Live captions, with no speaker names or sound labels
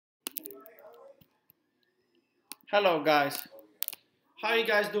Hello guys, how are you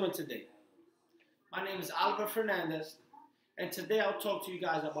guys doing today? My name is Oliver Fernandez, and today I'll talk to you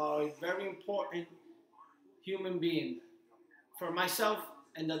guys about a very important human being for myself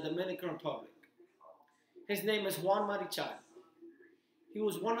and the Dominican Republic. His name is Juan Marichal. He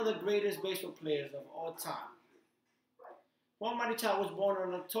was one of the greatest baseball players of all time. Juan Marichal was born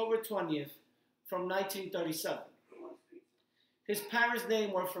on October 20th from 1937. His parents'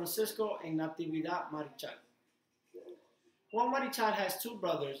 names were Francisco and Natividad Marichal. Juan Marichal has two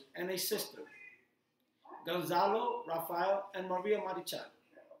brothers and a sister, Gonzalo, Rafael, and Maria Marichal.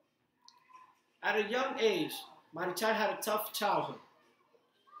 At a young age, Marichal had a tough childhood.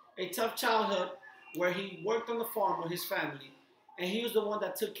 A tough childhood where he worked on the farm with his family, and he was the one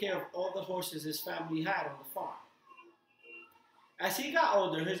that took care of all the horses his family had on the farm. As he got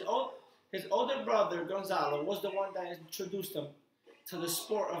older, his older brother, Gonzalo, was the one that introduced him to the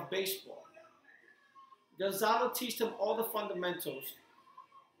sport of baseball. Gonzalo taught him all the fundamentals,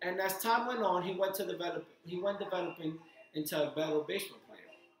 and as time went on, he went developing into a better baseball player.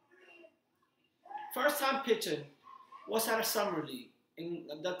 First time pitching was at a summer league in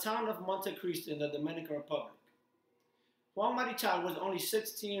the town of Monte Cristo in the Dominican Republic. Juan Marichal was only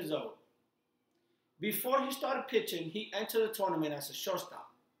 16 years old. Before he started pitching, he entered the tournament as a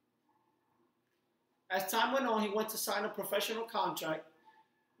shortstop. As time went on, he went to sign a professional contract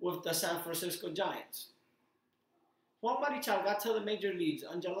with the San Francisco Giants. Juan Marichal got to the major leagues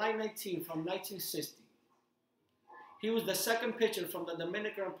on July 19 from 1960. He was the second pitcher from the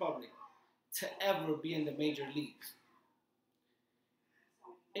Dominican Republic to ever be in the major leagues.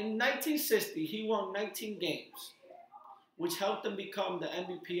 In 1960, he won 19 games, which helped him become the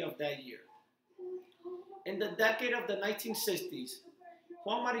MVP of that year. In the decade of the 1960s,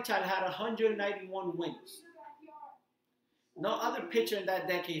 Juan Marichal had 191 wins. No other pitcher in that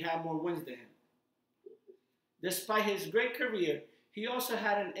decade had more wins than him. Despite his great career, he also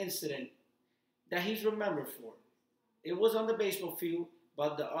had an incident that he's remembered for. It was on the baseball field,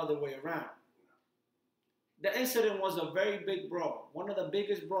 but the other way around. The incident was a very big brawl, one of the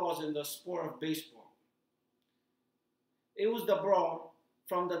biggest brawls in the sport of baseball. It was the brawl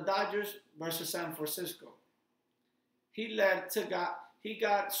from the Dodgers versus San Francisco. He got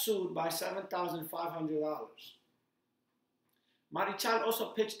sued by $7,500. Marichal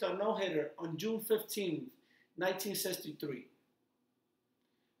also pitched a no-hitter on June 15, 1963.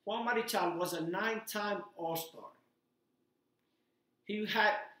 Juan Marichal was a 9-time All-Star. He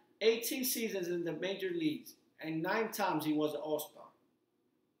had 18 seasons in the major leagues, and 9 times he was an All-Star.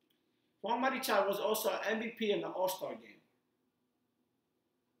 Juan Marichal was also an MVP in the All-Star game.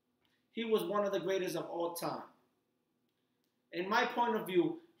 He was one of the greatest of all time. In my point of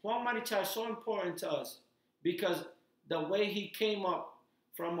view, Juan Marichal is so important to us because the way he came up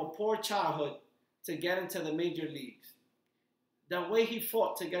from a poor childhood to get into the major leagues, the way he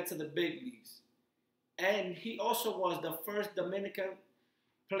fought to get to the big leagues, and he also was the first Dominican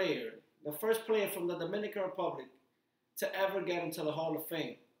player, the first player from the Dominican Republic to ever get into the Hall of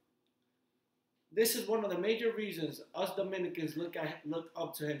Fame. This is one of the major reasons us Dominicans look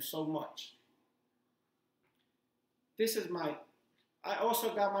up to him so much. I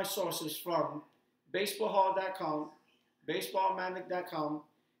also got my sources from baseballhall.com, baseballmanic.com,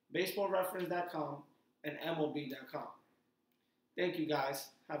 baseballreference.com, and MLB.com. Thank you guys.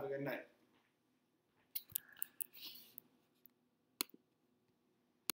 Have a good night.